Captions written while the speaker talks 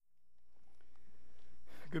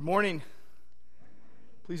Good morning.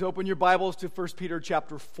 Please open your Bibles to 1 Peter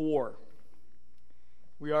chapter 4.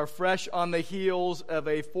 We are fresh on the heels of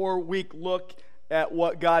a 4-week look at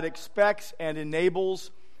what God expects and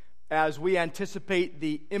enables as we anticipate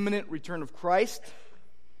the imminent return of Christ.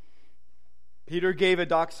 Peter gave a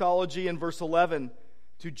doxology in verse 11.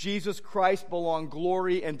 To Jesus Christ belong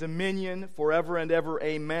glory and dominion forever and ever.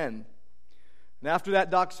 Amen. And after that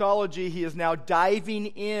doxology, he is now diving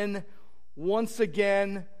in once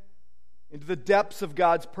again into the depths of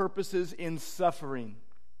God's purposes in suffering.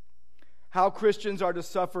 How Christians are to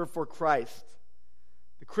suffer for Christ.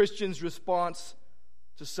 The Christian's response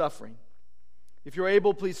to suffering. If you're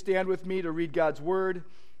able, please stand with me to read God's Word.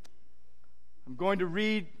 I'm going to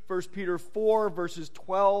read 1 Peter 4, verses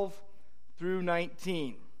 12 through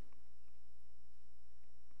 19.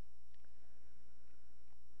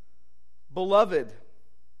 Beloved,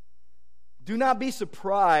 do not be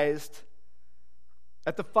surprised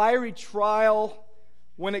at the fiery trial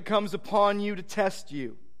when it comes upon you to test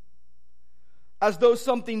you, as though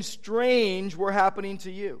something strange were happening to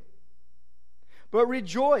you. But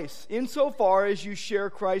rejoice insofar as you share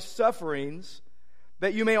Christ's sufferings,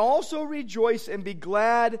 that you may also rejoice and be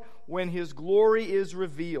glad when his glory is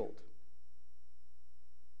revealed.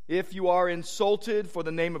 If you are insulted for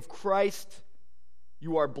the name of Christ,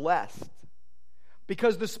 you are blessed,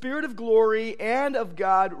 because the Spirit of glory and of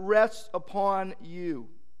God rests upon you.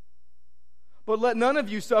 But let none of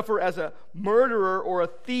you suffer as a murderer or a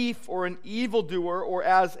thief or an evildoer or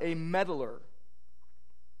as a meddler.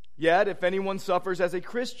 Yet if anyone suffers as a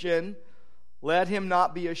Christian, let him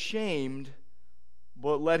not be ashamed,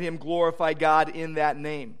 but let him glorify God in that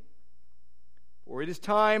name. For it is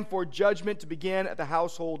time for judgment to begin at the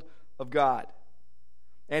household of God.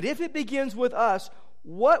 And if it begins with us,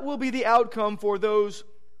 what will be the outcome for those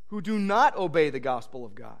who do not obey the gospel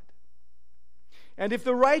of God? And if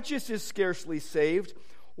the righteous is scarcely saved,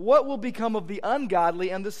 what will become of the ungodly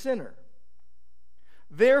and the sinner?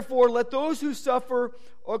 Therefore, let those who suffer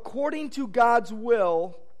according to God's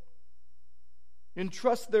will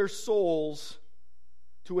entrust their souls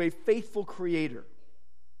to a faithful Creator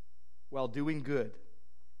while doing good.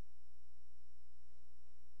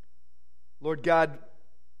 Lord God,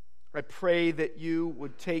 I pray that you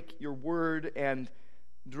would take your word and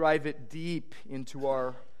drive it deep into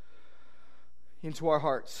our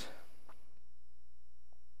hearts.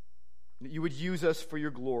 That you would use us for your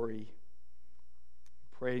glory.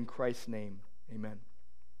 I pray in Christ's name. Amen.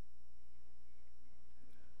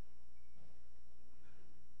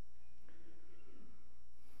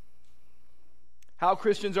 How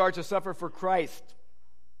Christians are to suffer for Christ.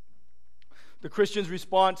 The Christian's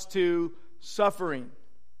response to suffering.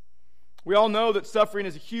 We all know that suffering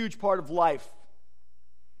is a huge part of life.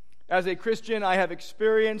 As a Christian, I have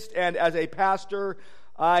experienced, and as a pastor,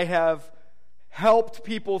 I have helped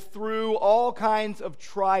people through all kinds of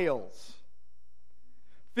trials.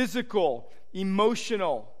 Physical,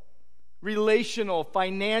 emotional, relational,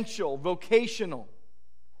 financial, vocational.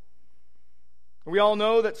 We all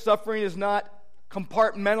know that suffering is not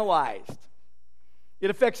compartmentalized.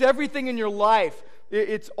 It affects everything in your life.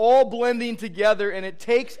 It's all blending together, and it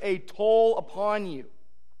takes a toll upon you.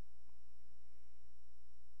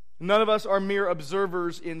 None of us are mere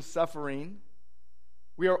observers in suffering.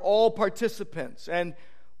 We are all participants. And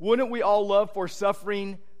wouldn't we all love for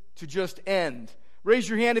suffering to just end? Raise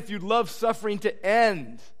your hand if you'd love suffering to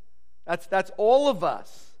end. That's all of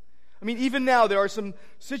us. I mean, even now, there are some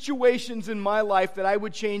situations in my life that I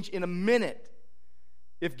would change in a minute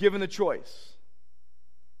if given the choice.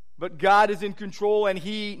 But God is in control, and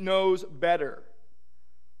he knows better.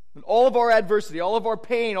 And all of our adversity, all of our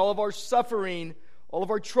pain, all of our suffering, all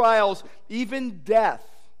of our trials, even death,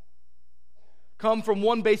 come from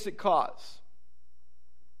one basic cause.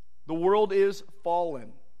 The world is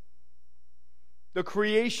fallen. The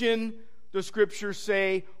creation, the scriptures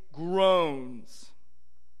say, groans.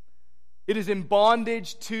 It is in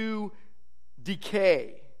bondage to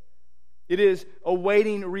decay. It is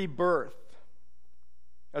awaiting rebirth.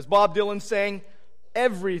 As Bob Dylan sang,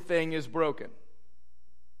 everything is broken.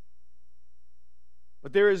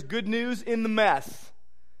 But there is good news in the mess.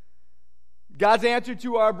 God's answer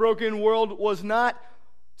to our broken world was not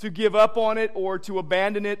to give up on it or to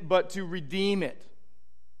abandon it, but to redeem it.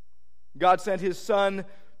 God sent his Son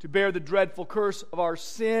to bear the dreadful curse of our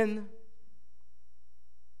sin,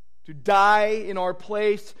 to die in our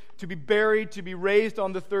place, to be buried, to be raised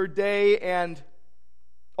on the third day, and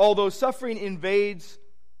although suffering invades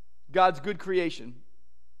God's good creation,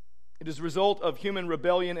 it is a result of human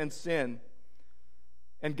rebellion and sin.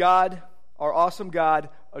 And God, our awesome God,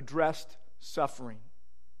 addressed suffering.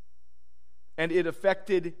 and it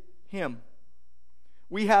affected him.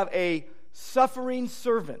 We have a suffering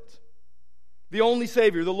servant, the only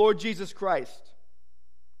Savior, the Lord Jesus Christ.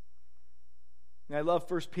 And I love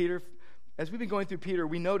 1 Peter. As we've been going through Peter,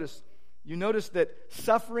 you notice that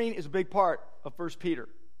suffering is a big part of 1 Peter.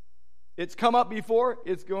 It's come up before,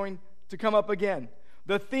 it's going to come up again.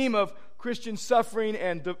 The theme of Christian suffering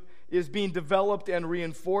is being developed and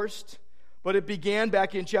reinforced, but it began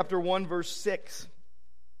back in chapter 1, verse 6.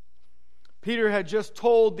 Peter had just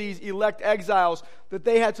told these elect exiles that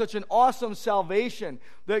they had such an awesome salvation,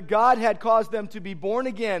 that God had caused them to be born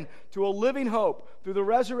again to a living hope through the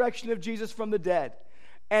resurrection of Jesus from the dead.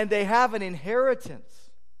 And they have an inheritance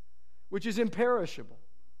which is imperishable,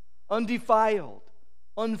 undefiled,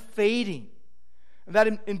 unfading. And that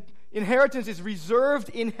inheritance is reserved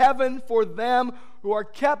in heaven for them who are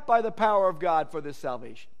kept by the power of God for this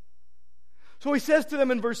salvation. So he says to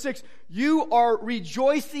them in verse 6, you are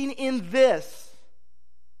rejoicing in this.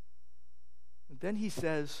 And then he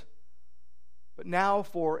says, but now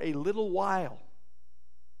for a little while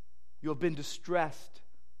you have been distressed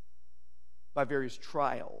by various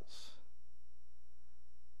trials.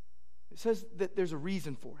 It says that there's a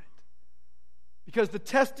reason for it. Because the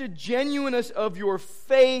tested genuineness of your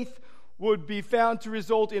faith would be found to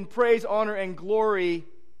result in praise, honor, and glory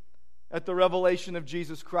at the revelation of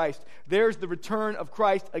Jesus Christ. There's the return of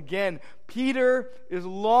Christ again. Peter is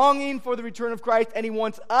longing for the return of Christ, and he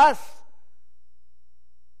wants us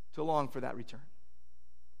to long for that return.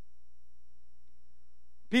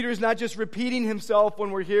 Peter is not just repeating himself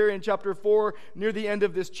when we're here in chapter 4, near the end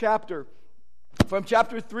of this chapter. From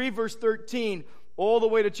chapter 3, verse 13, all the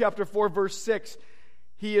way to chapter 4, verse 6,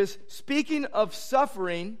 he is speaking of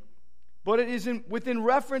suffering, but it is within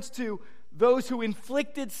reference to those who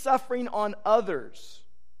inflicted suffering on others.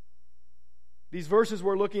 These verses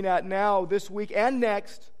we're looking at now, this week and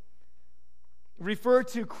next, refer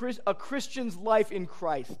to a Christian's life in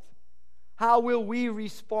Christ. How will we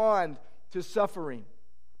respond to suffering?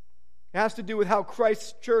 It has to do with how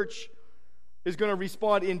Christ's church is going to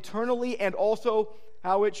respond internally and also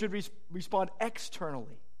how it should respond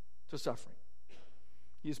externally to suffering.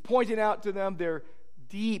 He is pointing out to them their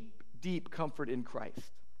deep, deep comfort in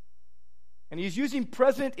Christ. And he's using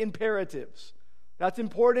present imperatives. That's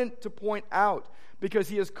important to point out because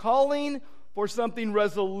he is calling for something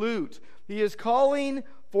resolute. He is calling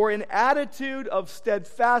for an attitude of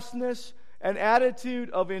steadfastness, an attitude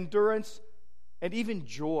of endurance, and even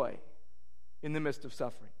joy in the midst of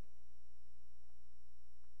suffering.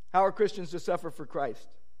 How are Christians to suffer for Christ?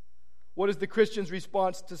 What is the Christian's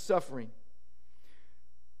response to suffering?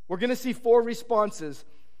 We're going to see 4 responses.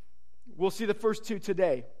 We'll see the first 2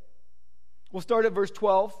 today. We'll start at verse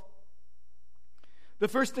 12. The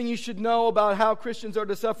first thing you should know about how Christians are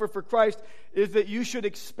to suffer for Christ is that you should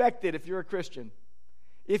expect it if you're a Christian.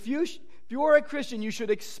 If you are a Christian, you should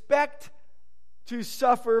expect to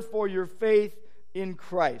suffer for your faith in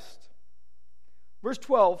Christ. Verse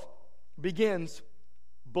 12 begins,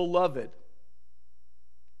 beloved.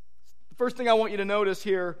 The first thing I want you to notice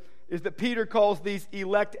here is that Peter calls these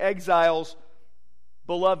elect exiles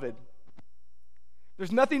beloved.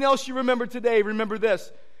 There's nothing else you remember today. Remember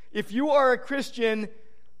this. If you are a Christian,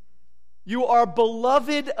 you are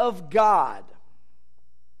beloved of God.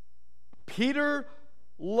 Peter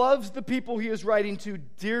loves the people he is writing to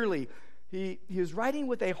dearly. He is writing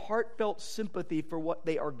with a heartfelt sympathy for what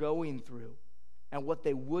they are going through and what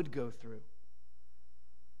they would go through.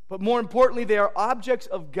 But more importantly, they are objects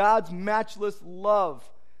of God's matchless love.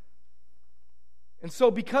 And so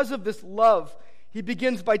because of this love, he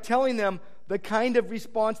begins by telling them the kind of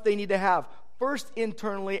response they need to have, first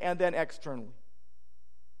internally and then externally.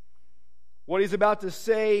 What he's about to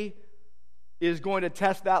say is going to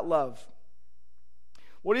test that love.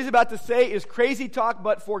 What he's about to say is crazy talk,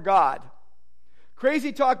 but for God.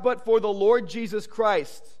 Crazy talk, but for the Lord Jesus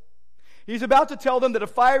Christ. He's about to tell them that a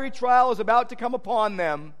fiery trial is about to come upon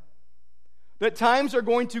them, that times are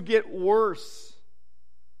going to get worse,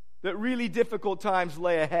 that really difficult times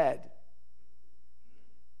lay ahead.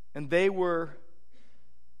 And they were,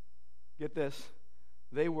 get this,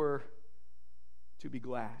 they were to be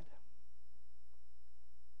glad.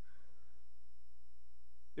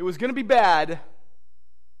 It was going to be bad,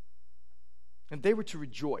 and they were to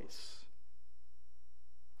rejoice.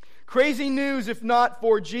 Crazy news if not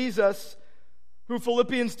for Jesus, who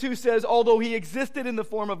Philippians 2 says, although he existed in the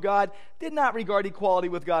form of God, did not regard equality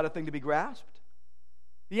with God a thing to be grasped.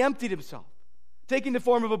 He emptied himself, taking the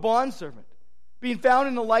form of a bondservant. Being found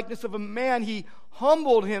in the likeness of a man, he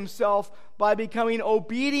humbled himself by becoming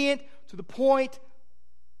obedient to the point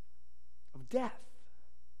of death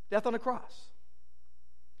on a cross.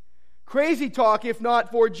 Crazy talk if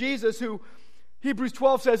not for Jesus, who Hebrews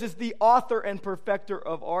 12 says is the author and perfecter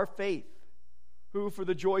of our faith, who for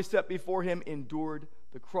the joy set before him endured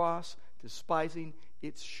the cross, despising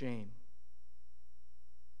its shame.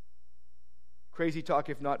 Crazy talk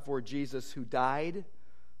if not for Jesus, who died,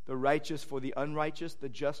 the righteous for the unrighteous, the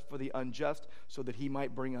just for the unjust, so that he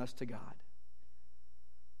might bring us to God.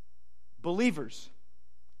 Believers,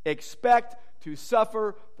 expect to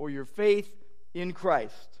suffer for your faith in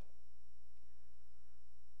Christ.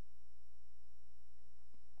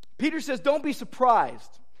 Peter says, don't be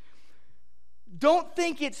surprised. Don't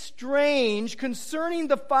think it's strange concerning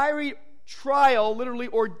the fiery trial, literally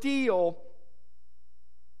ordeal,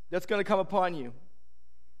 that's going to come upon you.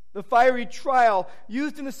 The fiery trial,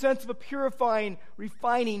 used in the sense of a purifying,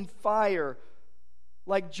 refining fire.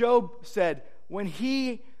 Like Job said, when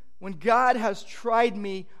God has tried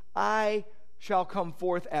me, I shall come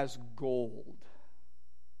forth as gold.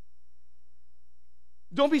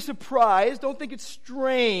 Don't be surprised. Don't think it's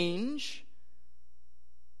strange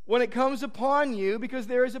when it comes upon you, because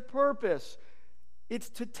there is a purpose. It's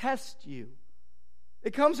to test you.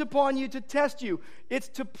 It comes upon you to test you. It's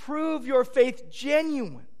to prove your faith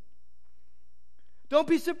genuine. Don't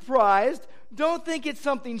be surprised. Don't think it's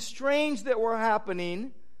something strange that were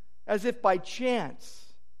happening as if by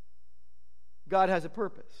chance. God has a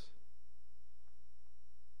purpose.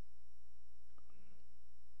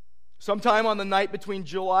 Sometime on the night between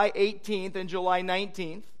July 18th and July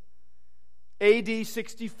 19th, AD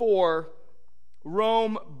 64,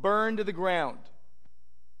 Rome burned to the ground.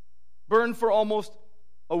 Burned for almost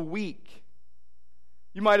a week.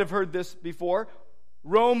 You might have heard this before.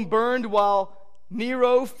 Rome burned while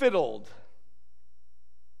Nero fiddled.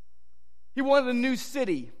 He wanted a new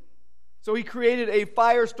city, so he created a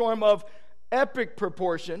firestorm of epic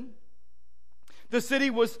proportion. The city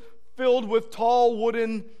was filled with tall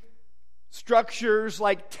wooden structures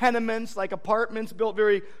like tenements, like apartments built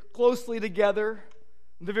very closely together.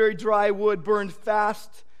 The very dry wood burned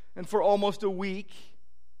fast and for almost a week.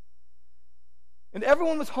 And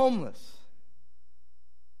everyone was homeless.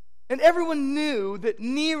 And everyone knew that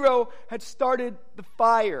Nero had started the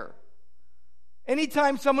fire.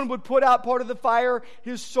 Anytime someone would put out part of the fire,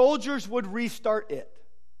 his soldiers would restart it.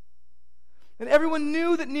 And everyone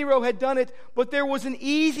knew that Nero had done it, but there was an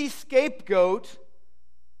easy scapegoat: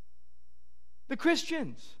 the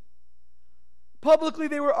Christians. Publicly,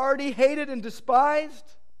 they were already hated and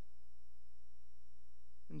despised.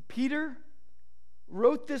 And Peter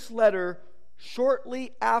wrote this letter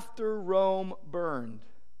shortly after Rome burned.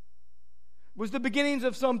 It was the beginnings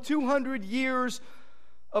of some 200 years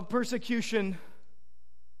of persecution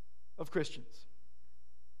of Christians.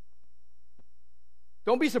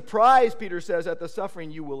 Don't be surprised, Peter says, at the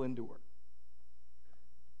suffering you will endure.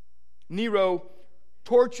 Nero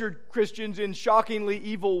tortured Christians in shockingly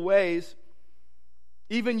evil ways,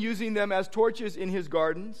 even using them as torches in his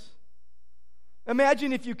gardens.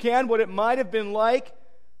 Imagine, if you can, what it might have been like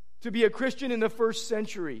to be a Christian in the first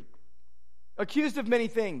century, accused of many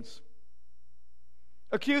things.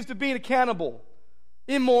 Accused of being a cannibal,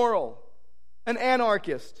 immoral, an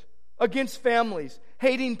anarchist, against families,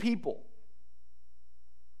 hating people.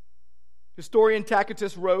 Historian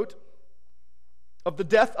Tacitus wrote, of the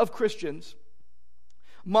death of Christians,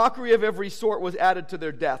 mockery of every sort was added to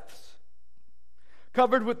their deaths.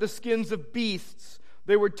 Covered with the skins of beasts,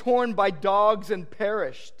 they were torn by dogs and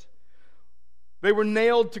perished. They were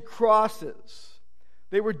nailed to crosses.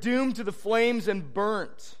 They were doomed to the flames and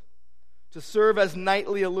burnt to serve as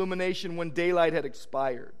nightly illumination when daylight had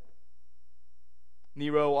expired.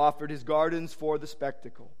 Nero offered his gardens for the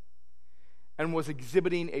spectacle and was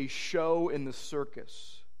exhibiting a show in the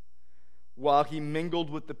circus while he mingled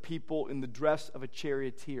with the people in the dress of a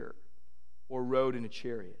charioteer or rode in a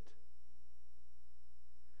chariot.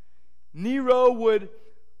 Nero would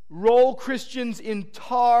roll Christians in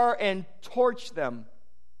tar and torch them.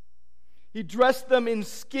 He dressed them in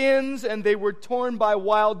skins, and they were torn by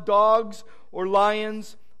wild dogs or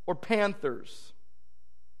lions or panthers.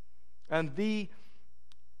 And the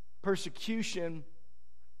persecution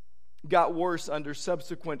got worse under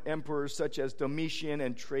subsequent emperors such as Domitian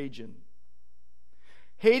and Trajan.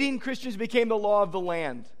 Hating Christians became the law of the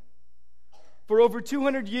land. For over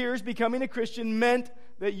 200 years, becoming a Christian meant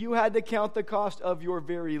that you had to count the cost of your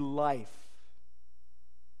very life.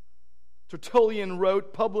 Tertullian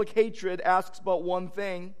wrote, public hatred asks but one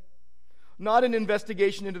thing, not an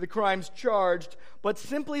investigation into the crimes charged, but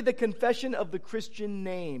simply the confession of the Christian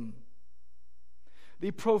name.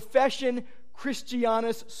 The profession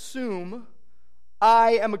Christianus sum,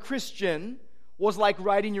 I am a Christian, was like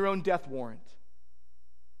writing your own death warrant.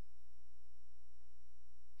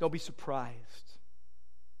 Don't be surprised.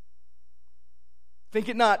 Think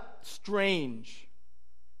it not strange.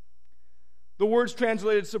 The words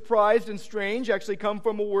translated surprised and strange actually come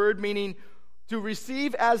from a word meaning to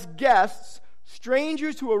receive as guests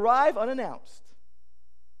strangers who arrive unannounced.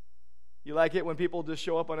 You like it when people just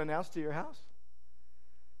show up unannounced to your house?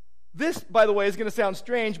 This, by the way, is going to sound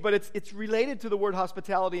strange, but it's related to the word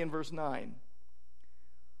hospitality in verse 9.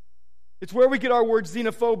 It's where we get our word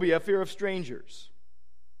xenophobia, fear of strangers.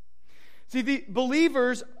 See, the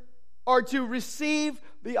believers are to receive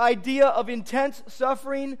the idea of intense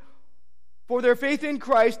suffering for their faith in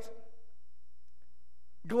Christ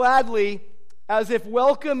gladly, as if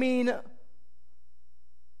welcoming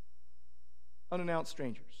unannounced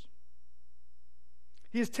strangers.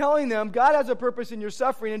 He is telling them, God has a purpose in your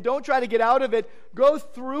suffering, and don't try to get out of it. Go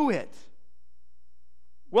through it.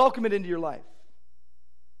 Welcome it into your life.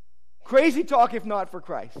 Crazy talk if not for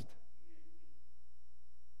Christ.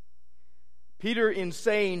 Peter, in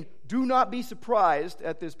saying, do not be surprised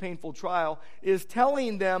at this painful trial, is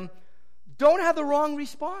telling them, don't have the wrong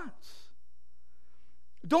response.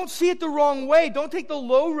 Don't see it the wrong way. Don't take the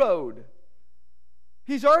low road.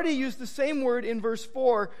 He's already used the same word in verse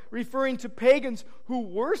 4, referring to pagans who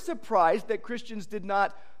were surprised that Christians did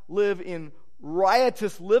not live in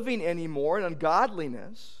riotous living anymore and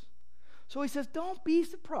ungodliness. So he says, don't be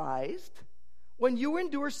surprised when you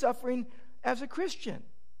endure suffering as a Christian.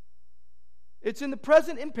 It's in the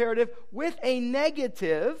present imperative with a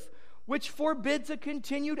negative which forbids a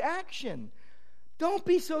continued action. Don't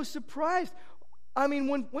be so surprised. I mean,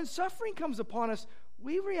 when suffering comes upon us,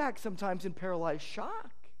 we react sometimes in paralyzed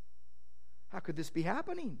shock. How could this be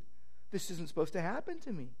happening? This isn't supposed to happen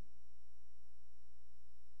to me.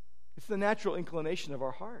 It's the natural inclination of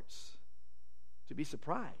our hearts to be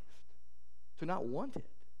surprised, to not want it,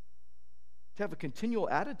 to have a continual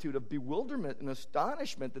attitude of bewilderment and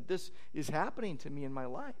astonishment that this is happening to me in my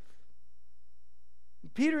life.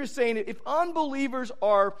 Peter is saying if unbelievers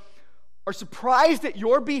are surprised at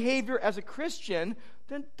your behavior as a Christian,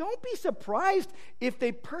 then don't be surprised if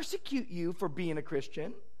they persecute you for being a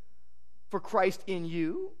Christian, for Christ in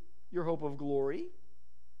you, your hope of glory.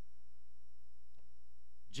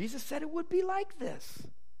 Jesus said it would be like this.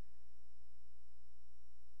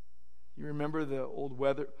 You remember the old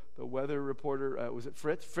weather reporter, was it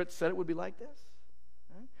Fritz? Fritz said it would be like this.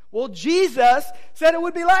 Right? Well, Jesus said it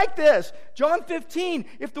would be like this. John 15,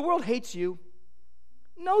 if the world hates you,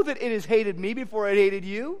 know that it has hated me before it hated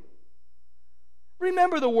you.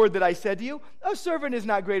 Remember the word that I said to you, a servant is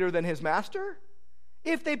not greater than his master.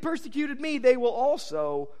 If they persecuted me, they will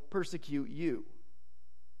also persecute you.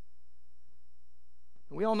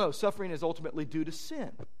 And we all know suffering is ultimately due to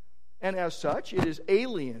sin. And as such, it is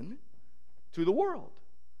alien to the world.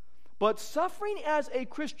 But suffering as a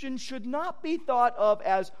Christian should not be thought of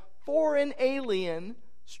as foreign, alien,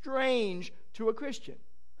 strange to a Christian,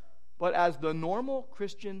 but as the normal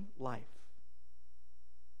Christian life.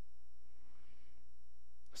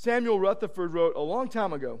 Samuel Rutherford wrote a long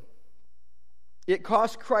time ago, it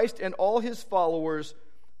cost Christ and all his followers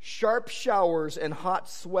sharp showers and hot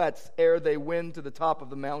sweats ere they win to the top of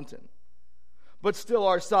the mountain. But still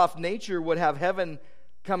our soft nature would have heaven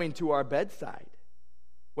coming to our bedside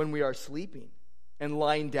when we are sleeping and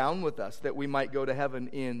lying down with us that we might go to heaven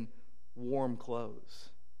in warm clothes.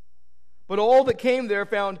 But all that came there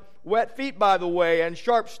found wet feet by the way and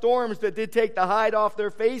sharp storms that did take the hide off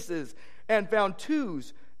their faces, and found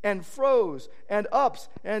twos and fro's and ups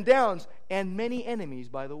and downs and many enemies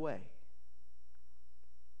by the way.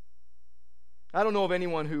 I don't know of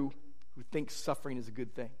anyone who thinks suffering is a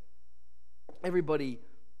good thing.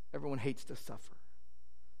 Everyone hates to suffer.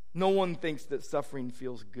 No one thinks that suffering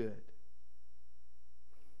feels good.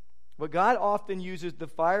 But God often uses the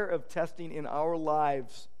fire of testing in our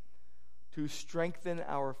lives to strengthen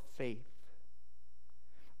our faith.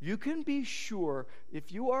 You can be sure,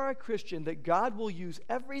 if you are a Christian, that God will use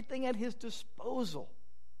everything at his disposal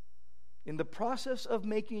in the process of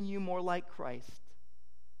making you more like Christ.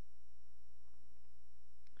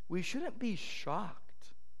 We shouldn't be shocked,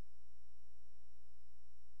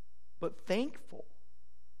 but thankful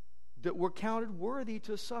that we're counted worthy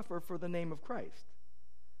to suffer for the name of Christ.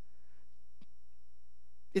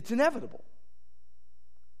 It's inevitable.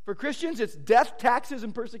 For Christians, it's death, taxes,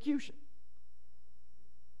 and persecution.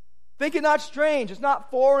 Think it not strange. It's not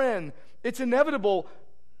foreign. It's inevitable.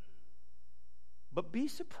 But be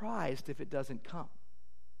surprised if it doesn't come.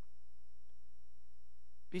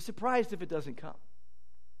 Be surprised if it doesn't come.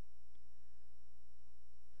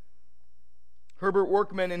 Herbert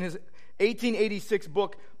Workman, in his 1886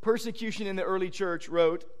 book, Persecution in the Early Church,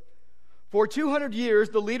 wrote, For 200 years,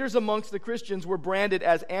 the leaders amongst the Christians were branded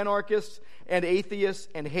as anarchists and atheists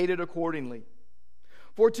and hated accordingly.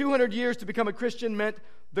 For 200 years, to become a Christian meant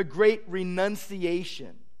the great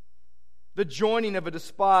renunciation, the joining of a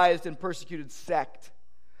despised and persecuted sect,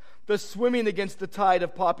 the swimming against the tide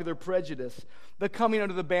of popular prejudice, the coming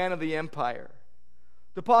under the ban of the empire,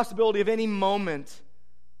 the possibility of any moment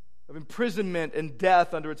of imprisonment and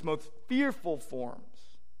death under its most fearful forms.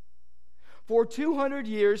 For 200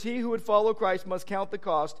 years, he who would follow Christ must count the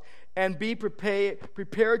cost and be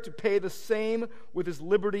prepared to pay the same with his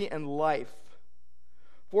liberty and life.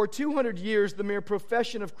 For 200 years, the mere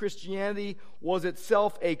profession of Christianity was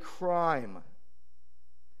itself a crime.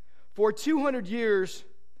 For 200 years,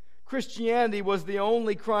 Christianity was the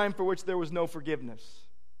only crime for which there was no forgiveness.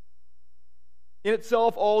 In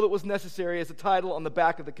itself, all that was necessary is a title on the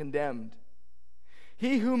back of the condemned.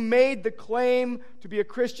 He who made the claim to be a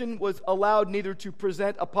Christian was allowed neither to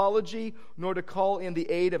present apology nor to call in the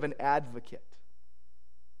aid of an advocate.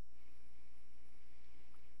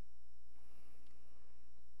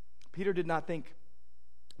 Peter did not think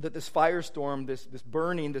that this firestorm, this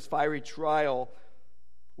burning, this fiery trial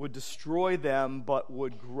would destroy them, but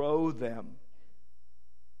would grow them.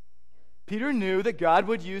 Peter knew that God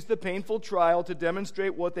would use the painful trial to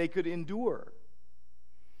demonstrate what they could endure.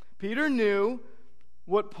 Peter knew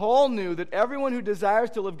what Paul knew, that everyone who desires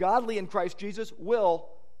to live godly in Christ Jesus will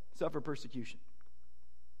suffer persecution.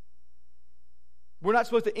 We're not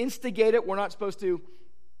supposed to instigate it. We're not supposed to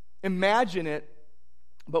imagine it.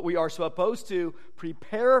 But we are supposed to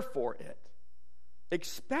prepare for it.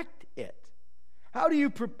 Expect it. How do you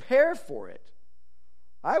prepare for it?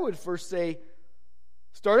 I would first say,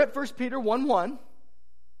 start at 1 Peter 1:1.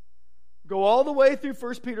 Go all the way through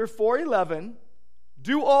 1 Peter 4:11.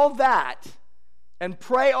 Do all that. And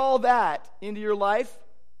pray all that into your life,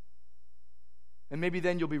 and maybe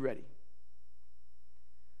then you'll be ready.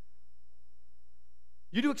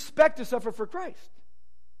 You do expect to suffer for Christ.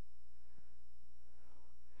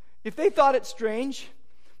 If they thought it strange,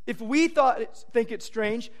 if we think it's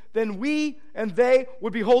strange, then we and they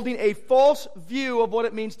would be holding a false view of what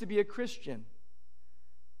it means to be a Christian.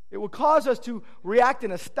 It will cause us to react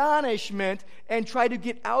in astonishment and try to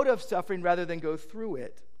get out of suffering rather than go through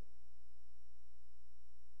it.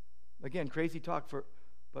 Again, crazy talk,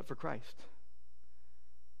 but for Christ.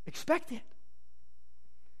 Expect it.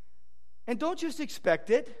 And don't just expect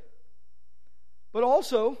it, but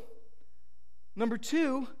also, number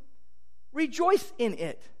 2, rejoice in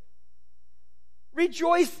it.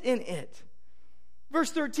 Rejoice in it.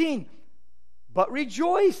 Verse 13, but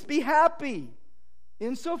rejoice, be happy,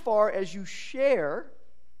 insofar as you share,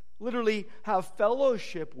 literally have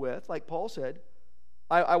fellowship with, like Paul said,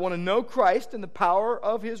 I want to know Christ and the power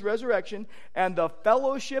of his resurrection and the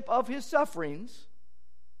fellowship of his sufferings,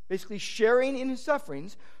 basically sharing in his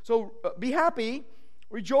sufferings. So be happy,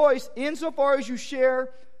 rejoice insofar as you share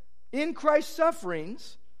in Christ's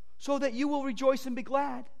sufferings, so that you will rejoice and be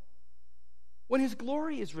glad when his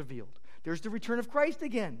glory is revealed. There's the return of Christ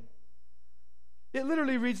again. It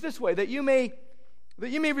literally reads this way, that you may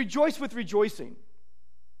rejoice with rejoicing,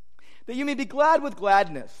 that you may be glad with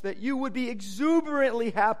gladness, that you would be exuberantly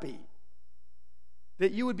happy,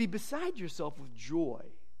 that you would be beside yourself with joy,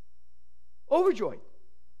 overjoyed,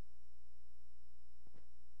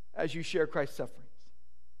 as you share Christ's sufferings.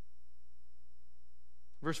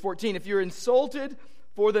 Verse 14, if you're insulted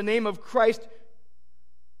for the name of Christ,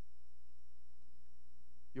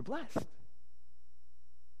 you're blessed.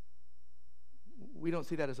 We don't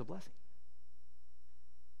see that as a blessing.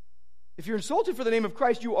 If you're insulted for the name of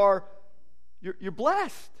Christ, you're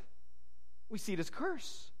blessed. We see it as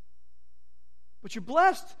curse. But you're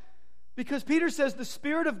blessed because Peter says the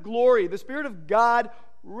Spirit of glory, the Spirit of God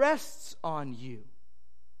rests on you.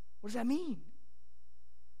 What does that mean?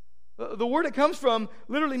 The word it comes from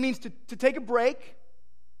literally means to take a break,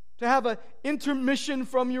 to have an intermission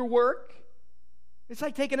from your work. It's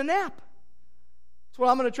like taking a nap. That's what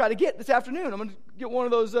I'm going to try to get this afternoon. I'm going to get one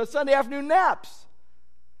of those Sunday afternoon naps.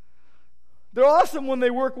 They're awesome when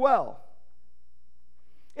they work well.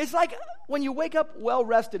 It's like when you wake up well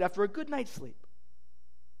rested after a good night's sleep.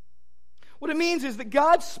 What it means is that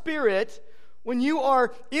God's Spirit, when you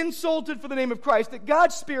are insulted for the name of Christ, that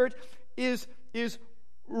God's Spirit is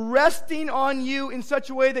resting on you in such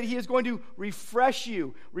a way that he is going to refresh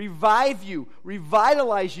you, revive you,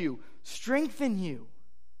 revitalize you, strengthen you.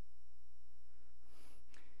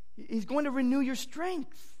 He's going to renew your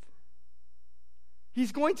strength.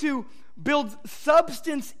 He's going to build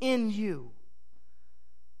substance in you.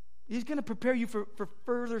 He's going to prepare you for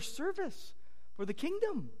further service for the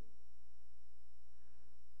kingdom.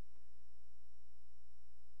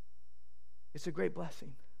 It's a great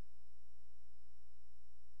blessing.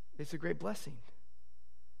 It's a great blessing.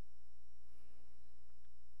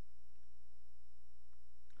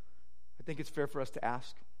 I think it's fair for us to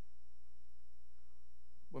ask,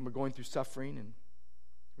 when we're going through suffering and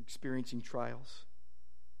experiencing trials,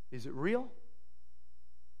 is it real?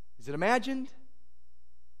 Is it imagined?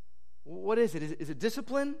 What is it? Is it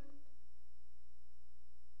discipline?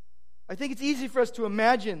 I think it's easy for us to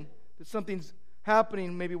imagine that something's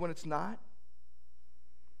happening maybe when it's not.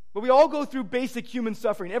 But we all go through basic human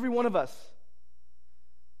suffering, every one of us.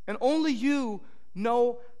 And only you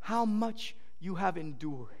know how much you have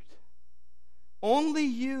endured. Only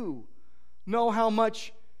you know how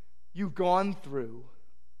much you've gone through.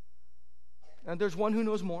 And there's one who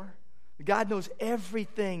knows more. God knows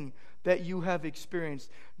everything that you have experienced.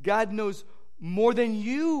 God knows more than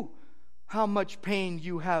you how much pain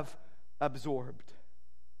you have absorbed.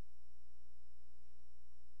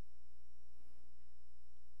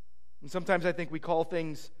 And sometimes I think we call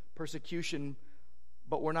things persecution,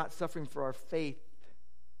 but we're not suffering for our faith.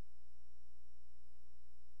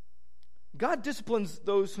 God disciplines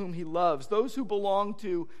those whom He loves. Those who belong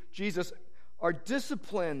to Jesus are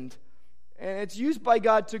disciplined, and it's used by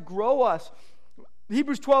God to grow us.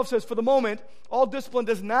 Hebrews 12 says, for the moment, all discipline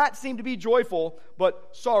does not seem to be joyful, but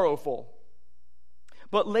sorrowful.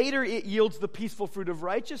 But later it yields the peaceful fruit of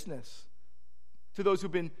righteousness to those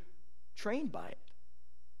who've been trained by it.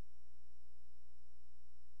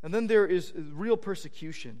 And then there is real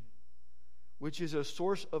persecution, which is a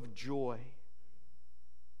source of joy.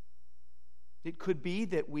 It could be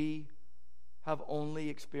that we have only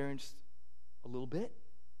experienced a little bit,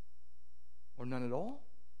 or none at all,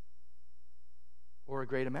 or a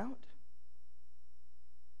great amount.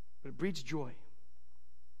 But it breeds joy.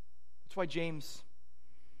 That's why James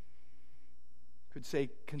could say,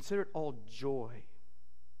 consider it all joy,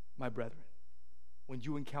 my brethren, when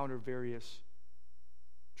you encounter various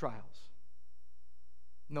trials,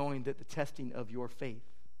 knowing that the testing of your faith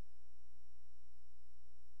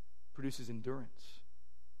produces endurance.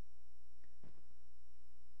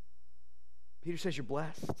 Peter says you're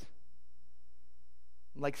blessed.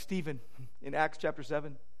 Like Stephen in Acts chapter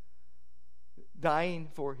 7, dying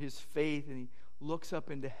for his faith, and he looks up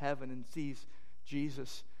into heaven and sees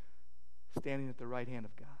Jesus standing at the right hand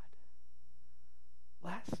of God.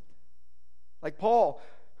 Blessed. Like Paul,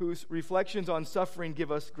 whose reflections on suffering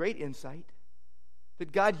give us great insight,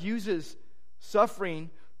 that God uses suffering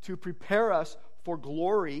to prepare us for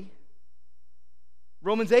glory.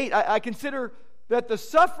 Romans 8, I consider that the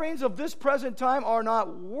sufferings of this present time are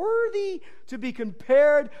not worthy to be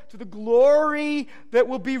compared to the glory that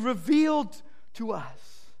will be revealed to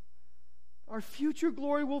us. Our future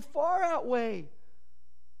glory will far outweigh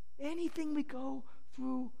anything we go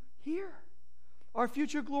through here. Our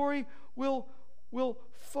future glory will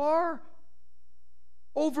far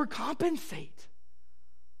overcompensate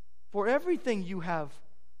for everything you have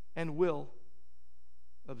and will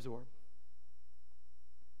absorb.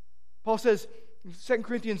 Paul says in 2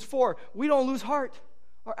 Corinthians 4, we don't lose heart.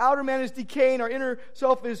 Our outer man is decaying, our inner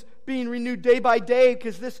self is being renewed day by day,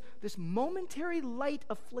 because this momentary light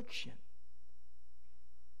affliction.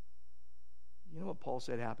 You know what Paul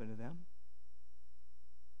said happened to them?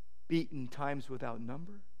 Beaten times without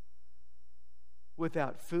number,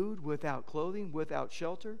 without food, without clothing, without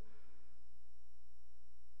shelter.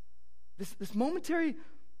 This momentary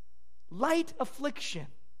light affliction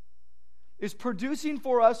is producing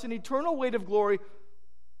for us an eternal weight of glory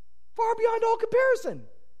far beyond all comparison.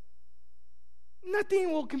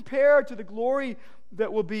 Nothing will compare to the glory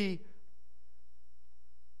that will be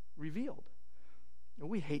revealed. And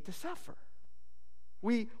we hate to suffer.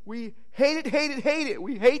 We hate it.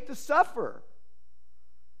 We hate to suffer.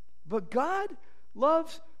 But God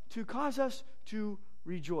loves to cause us to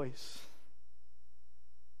rejoice.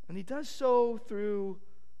 And He does so through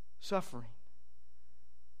suffering.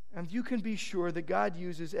 And you can be sure that God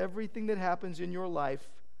uses everything that happens in your life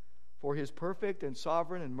for His perfect and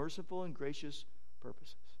sovereign and merciful and gracious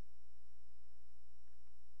purposes.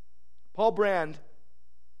 Paul Brand,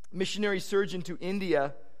 missionary surgeon to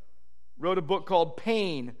India, wrote a book called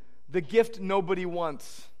Pain, the Gift Nobody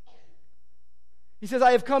Wants. He says,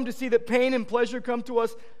 I have come to see that pain and pleasure come to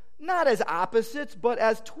us not as opposites, but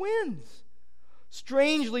as twins,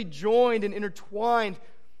 strangely joined and intertwined.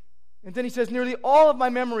 And then he says, nearly all of my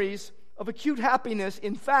memories of acute happiness,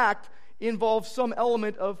 in fact, involve some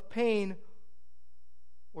element of pain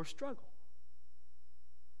or struggle.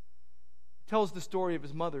 He tells the story of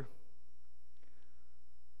his mother,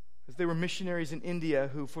 as they were missionaries in India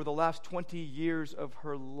who, for the last 20 years of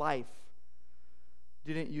her life,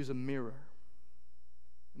 didn't use a mirror.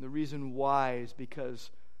 And the reason why is because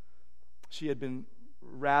she had been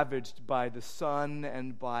ravaged by the sun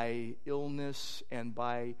and by illness and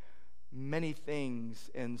by many things.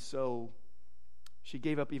 And so she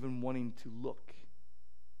gave up even wanting to look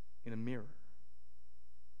in a mirror.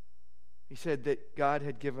 He said that God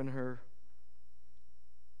had given her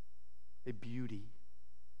a beauty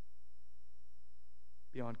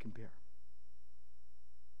beyond compare.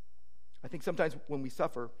 I think sometimes when we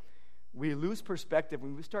suffer, we lose perspective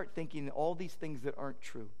when we start thinking all these things that aren't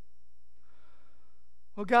true.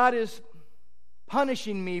 Well, God is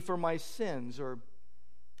punishing me for my sins, or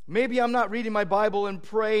maybe I'm not reading my Bible and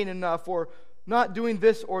praying enough, or not doing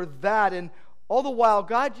this or that. And all the while,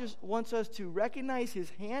 God just wants us to recognize His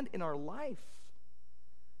hand in our life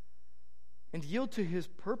and yield to His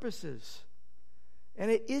purposes.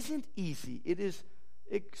 And it isn't easy. It is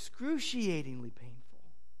excruciatingly painful.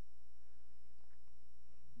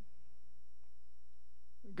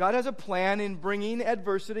 God has a plan in bringing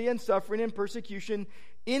adversity and suffering and persecution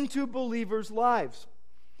into believers' lives.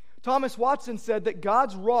 Thomas Watson said that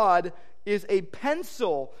God's rod is a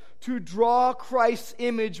pencil to draw Christ's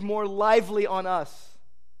image more lively on us.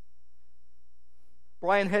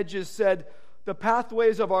 Brian Hedges said, the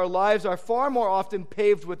pathways of our lives are far more often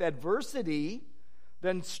paved with adversity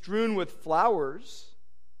than strewn with flowers.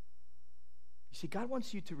 You see, God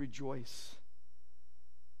wants you to rejoice.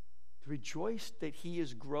 To rejoice that He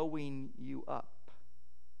is growing you up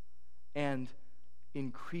and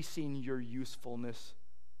increasing your usefulness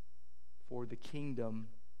for the kingdom,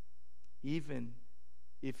 even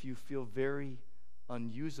if you feel very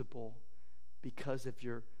unusable because of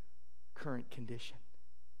your current condition.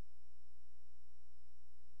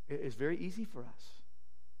 It is very easy for us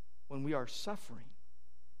when we are suffering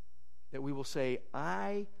that we will say,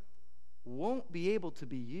 I won't be able to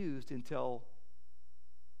be used until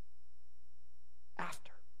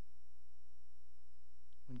after.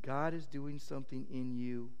 When God is doing something in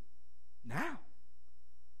you now.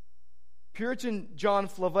 Puritan John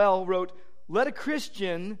Flavel wrote, let a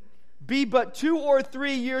Christian be but 2 or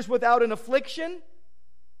 3 years without an affliction,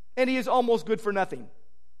 and he is almost good for nothing.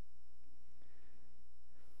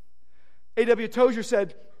 A.W. Tozer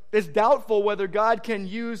said, it's doubtful whether God can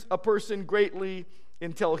use a person greatly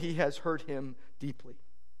until He has hurt him deeply.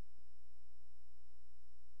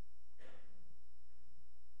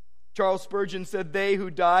 Charles Spurgeon said, they who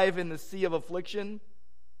dive in the sea of affliction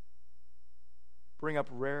bring up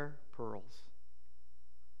rare pearls.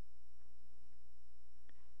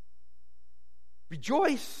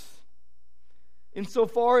 Rejoice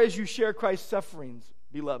insofar as you share Christ's sufferings,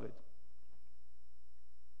 beloved.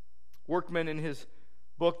 Workman, in his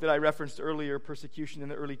book that I referenced earlier, Persecution in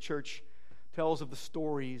the Early Church, tells of the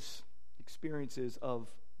stories, experiences of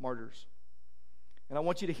martyrs. And I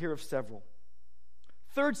want you to hear of several.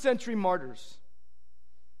 3rd century martyrs.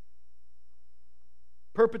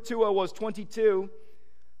 Perpetua was 22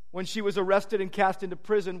 when she was arrested and cast into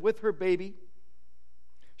prison with her baby.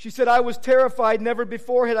 She said, I was terrified. Never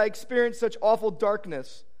before had I experienced such awful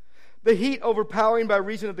darkness. The heat overpowering by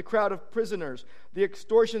reason of the crowd of prisoners, the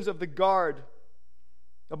extortions of the guard.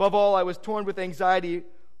 Above all, I was torn with anxiety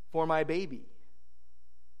for my baby.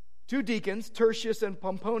 2 deacons, Tertius and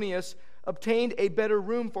Pomponius, obtained a better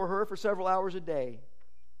room for her for several hours a day.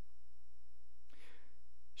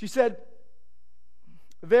 She said,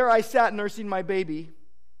 there I sat nursing my baby,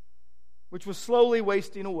 which was slowly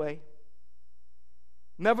wasting away.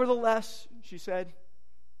 Nevertheless, she said,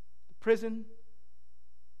 the prison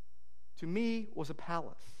to me was a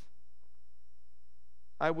palace.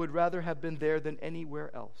 I would rather have been there than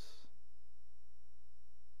anywhere else.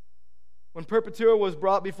 When Perpetua was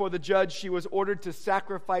brought before the judge, she was ordered to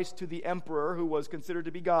sacrifice to the emperor, who was considered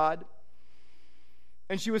to be God.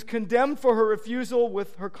 And she was condemned for her refusal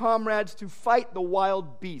with her comrades to fight the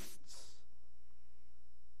wild beasts.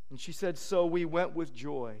 And she said, so we went with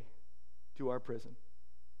joy to our prison.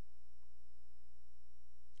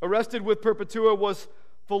 Arrested with Perpetua was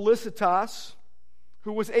Felicitas,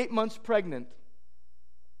 who was 8 months pregnant.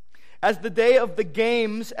 As the day of the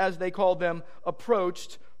games, as they called them,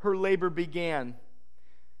 approached, her labor began.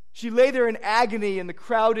 She lay there in agony in the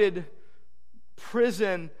crowded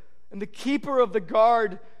prison, and the keeper of the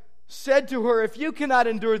guard said to her, if you cannot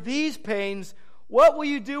endure these pains, what will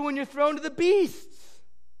you do when you're thrown to the beasts?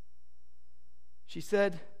 She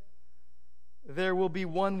said, there will be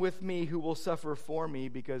one with me who will suffer for me,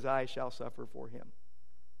 because I shall suffer for him.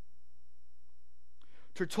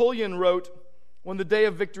 Tertullian wrote, when the day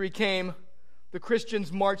of victory came, the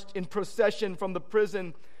Christians marched in procession from the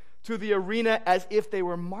prison to the arena as if they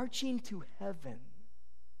were marching to heaven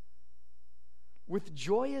with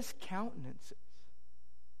joyous countenances.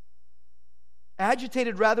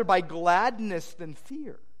 agitated rather by gladness than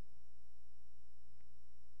fear.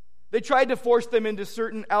 They tried to force them into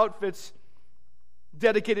certain outfits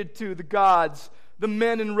dedicated to the gods, the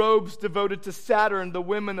men in robes devoted to Saturn, the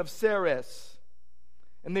women of Ceres,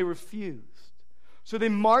 and they refused. So they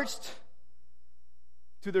marched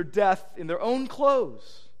to their death in their own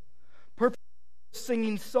clothes,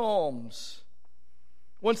 singing psalms.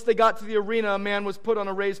 Once they got to the arena, a man was put on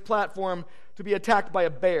a raised platform to be attacked by a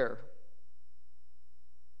bear.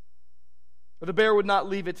 But the bear would not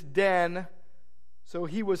leave its den, so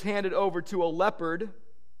he was handed over to a leopard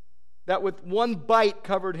that with one bite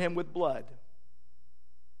covered him with blood.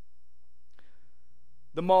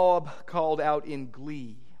 The mob called out in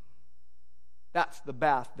glee. That's the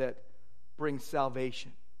bath that brings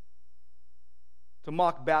salvation. To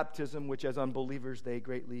mock baptism, which as unbelievers they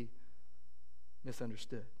greatly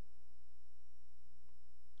misunderstood.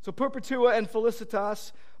 So Perpetua and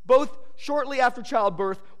Felicitas, both shortly after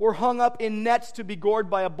childbirth, were hung up in nets to be gored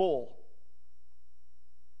by a bull,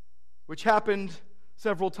 which happened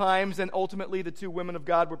several times, and ultimately the two women of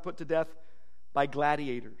God were put to death by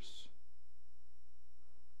gladiators.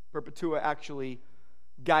 Perpetua actually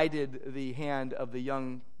guided the hand of the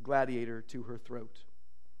young gladiator to her throat.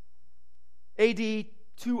 AD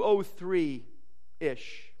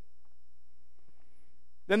 203-ish.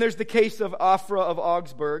 Then there's the case of Afra of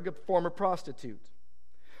Augsburg, a former prostitute.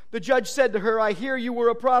 The judge said to her, "I hear you were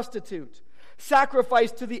a prostitute.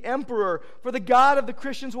 Sacrifice to the emperor, for the God of the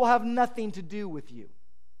Christians will have nothing to do with you."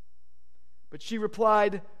 But she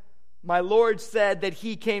replied, "My Lord said that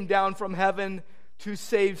he came down from heaven to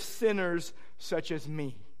save sinners such as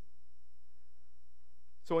me."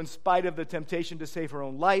 So in spite of the temptation to save her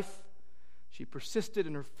own life, she persisted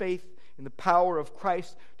in her faith in the power of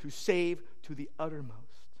Christ to save to the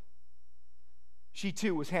uttermost. She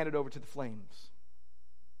too was handed over to the flames.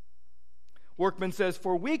 Workman says,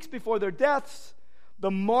 for weeks before their deaths,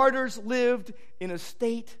 the martyrs lived in a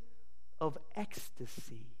state of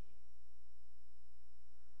ecstasy.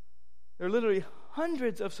 There are literally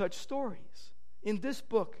hundreds of such stories in this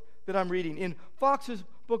book that I'm reading, in Fox's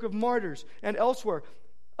Book of Martyrs and elsewhere,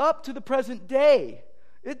 up to the present day.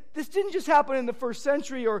 This didn't just happen in the first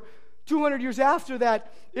century or 200 years after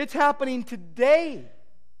that. It's happening today.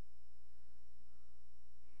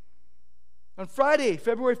 On Friday,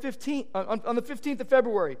 February 15th, on the 15th of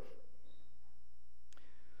February,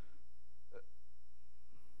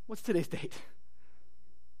 what's today's date?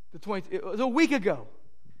 The 20th. It was a week ago.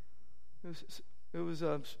 It was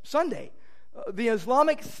Sunday. The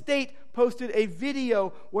Islamic State posted a video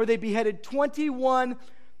where they beheaded 21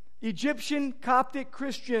 Egyptian Coptic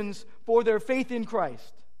Christians for their faith in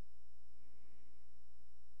Christ.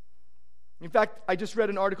 In fact, I just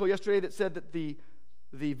read an article yesterday that said that the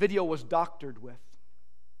video was doctored with.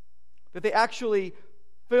 That they actually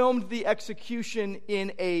filmed the execution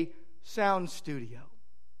in a sound studio.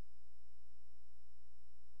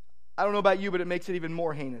 I don't know about you, but it makes it even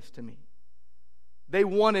more heinous to me. They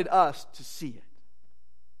wanted us to see it.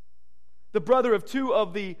 The brother of 2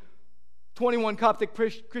 of the 21 Coptic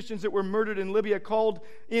Christians that were murdered in Libya called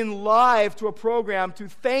in live to a program to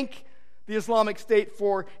thank the Islamic State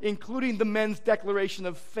for including the men's declaration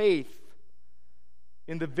of faith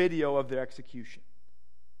in the video of their execution.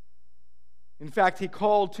 In fact, he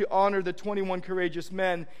called to honor the 21 courageous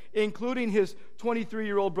men, including his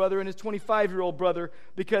 23-year-old brother and his 25-year-old brother,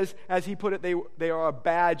 because, as he put it, they are a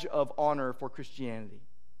badge of honor for Christianity.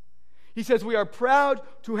 He says, we are proud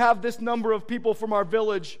to have this number of people from our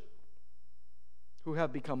village who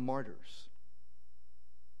have become martyrs.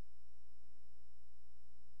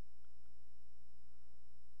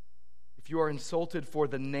 If you are insulted for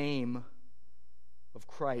the name of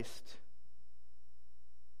Christ,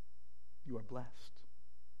 you are blessed.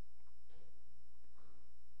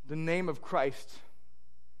 The name of Christ.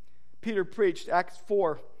 Peter preached, Acts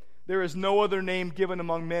 4, there is no other name given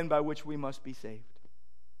among men by which we must be saved.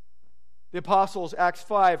 The apostles, Acts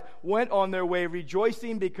 5, went on their way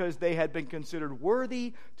rejoicing because they had been considered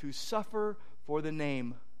worthy to suffer for the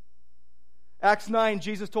name. Acts 9,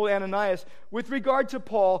 Jesus told Ananias, with regard to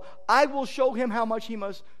Paul, I will show him how much he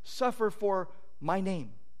must suffer for my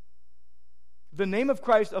name. The name of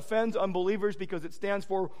Christ offends unbelievers because it stands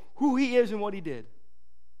for who he is and what he did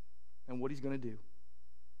and what he's going to do.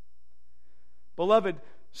 Beloved,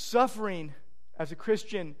 suffering as a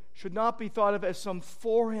Christian should not be thought of as some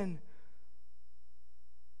foreign,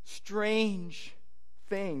 strange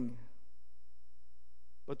thing,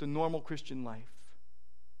 but the normal Christian life.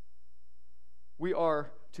 We are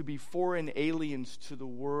to be foreign aliens to the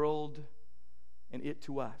world and it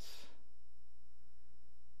to us.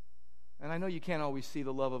 And I know you can't always see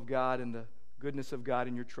the love of God and the goodness of God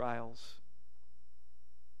in your trials.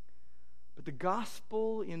 But the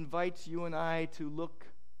gospel invites you and I to look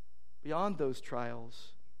beyond those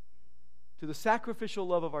trials to the sacrificial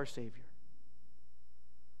love of our Savior.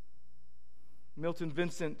 Milton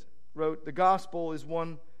Vincent wrote, "The gospel is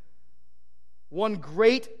one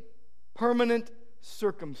great permanent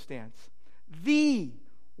circumstance. The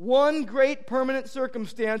one great permanent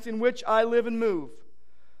circumstance in which I live and move.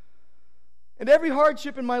 And every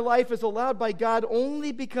hardship in my life is allowed by God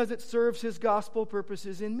only because it serves His gospel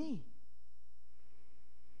purposes in me.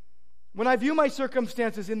 When I view my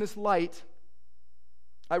circumstances in this light,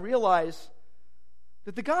 I realize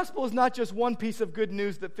that the gospel is not just one piece of good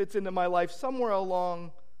news that fits into my life somewhere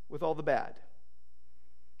along with all the bad.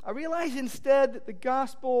 I realize instead that the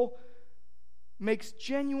gospel makes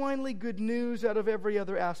genuinely good news out of every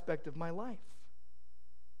other aspect of my life,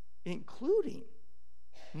 including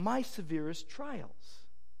my severest trials.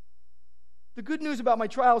 The good news about my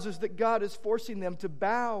trials is that God is forcing them to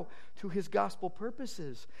bow to His gospel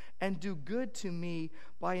purposes and do good to me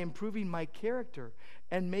by improving my character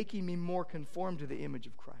and making me more conformed to the image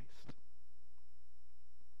of Christ."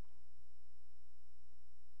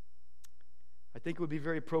 I think it would be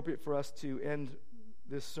very appropriate for us to end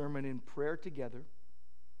this sermon in prayer together.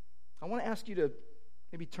 I want to ask you to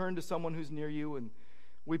maybe turn to someone who's near you, and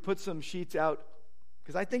we put some sheets out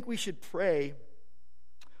because I think we should pray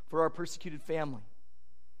for our persecuted family,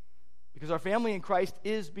 because our family in Christ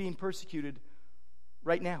is being persecuted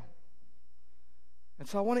right now. And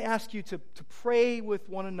so I want to ask you to pray with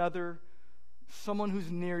one another, someone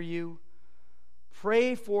who's near you.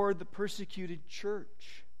 Pray for the persecuted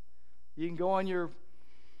church. You can go on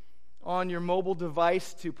your mobile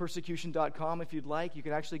device to persecution.com if you'd like. You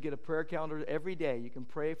can actually get a prayer calendar every day. You can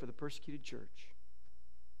pray for the persecuted church.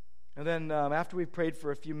 And then after we've prayed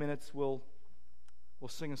for a few minutes, we'll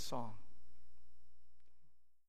sing a song.